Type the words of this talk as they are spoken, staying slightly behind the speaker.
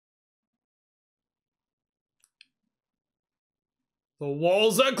The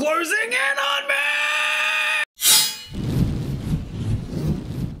walls are closing in on me!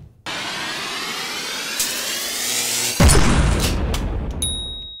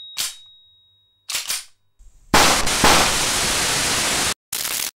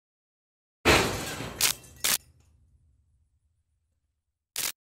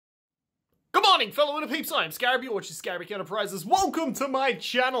 Good morning, fellow INTERPEEPS. I'm Scarab, you're watching Scarabic Enterprises. Welcome to my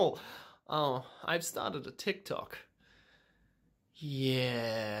channel. Oh, I've started a TikTok.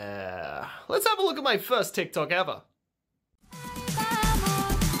 Yeah. Let's have a look at my first TikTok ever.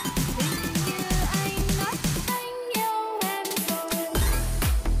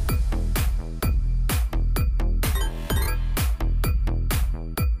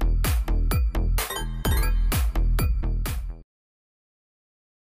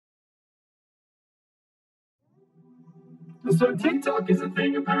 So TikTok is a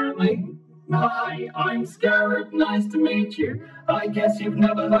thing apparently. Hi, I'm Scarab, nice to meet you. I guess you've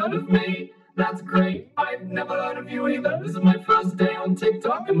never heard of me. That's great, I've never heard of you either. This is my first day on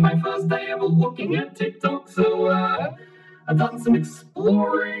TikTok and my first day ever looking at TikTok. So I've done some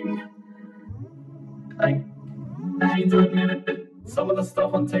exploring. I hate to admit it, but some of the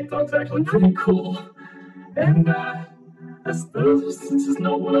stuff on TikTok's actually pretty cool. And this is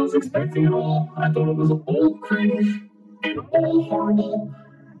not what I was expecting at all. I thought it was all cringe and all horrible,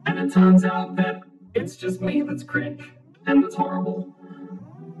 and it turns out that it's just me that's cringe and that's horrible.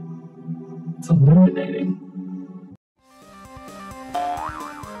 It's illuminating.